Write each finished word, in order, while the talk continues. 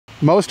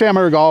Most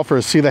amateur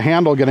golfers see the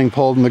handle getting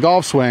pulled in the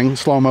golf swing,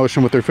 slow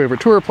motion with their favorite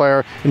tour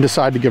player, and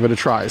decide to give it a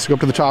try. So go up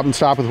to the top and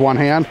stop with one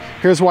hand.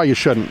 Here's why you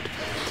shouldn't.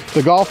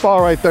 The golf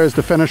ball right there is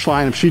the finish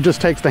line. If she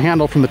just takes the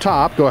handle from the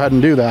top, go ahead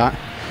and do that,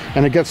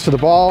 and it gets to the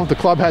ball, the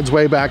club head's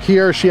way back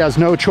here. She has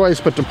no choice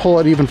but to pull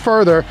it even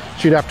further.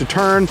 She'd have to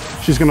turn.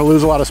 She's gonna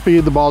lose a lot of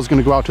speed. The ball's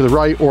gonna go out to the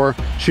right, or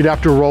she'd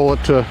have to roll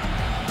it to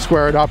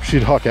square it up.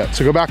 She'd hook it.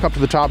 So go back up to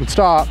the top and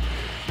stop.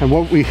 And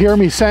what we hear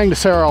me saying to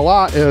Sarah a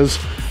lot is,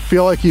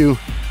 feel like you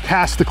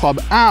cast the club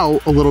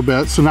out a little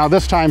bit. So now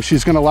this time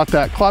she's gonna let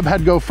that club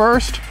head go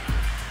first.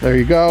 There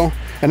you go.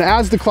 And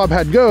as the club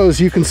head goes,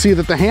 you can see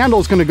that the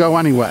handle's gonna go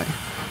anyway.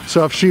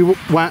 So if she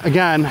went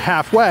again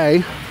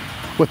halfway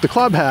with the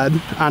club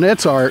head on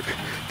its arc,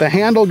 the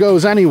handle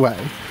goes anyway.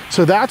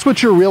 So that's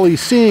what you're really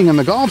seeing in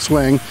the golf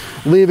swing,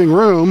 leaving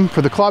room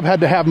for the club head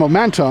to have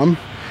momentum.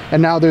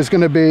 And now there's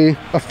gonna be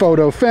a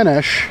photo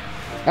finish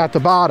at the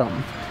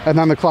bottom, and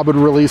then the club would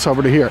release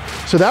over to here.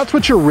 So that's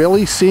what you're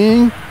really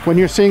seeing when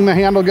you're seeing the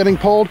handle getting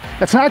pulled.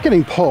 It's not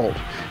getting pulled.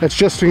 It's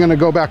just gonna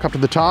go back up to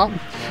the top.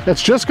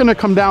 It's just gonna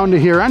come down to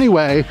here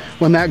anyway.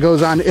 When that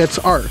goes on its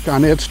arc,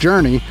 on its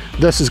journey,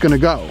 this is gonna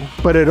go.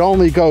 But it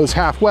only goes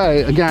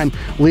halfway, again,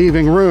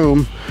 leaving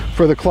room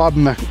for the club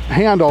and the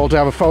handle to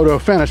have a photo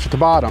finish at the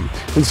bottom.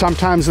 And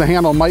sometimes the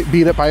handle might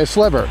beat it by a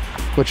sliver,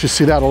 which you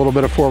see that a little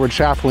bit of forward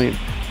shaft lean,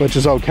 which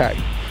is okay.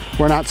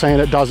 We're not saying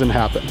it doesn't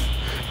happen.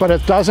 But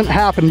it doesn't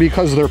happen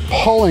because they're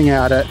pulling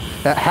at it.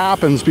 It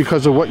happens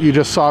because of what you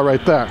just saw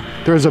right there.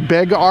 There's a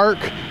big arc,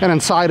 and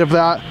inside of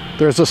that,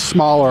 there's a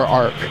smaller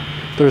arc.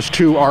 There's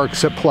two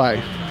arcs at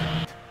play.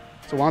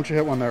 So why don't you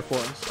hit one there for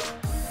us?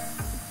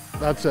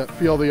 That's it.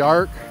 Feel the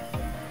arc.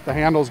 The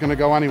handle's gonna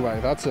go anyway.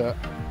 That's it.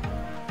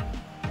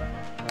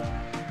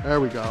 There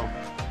we go.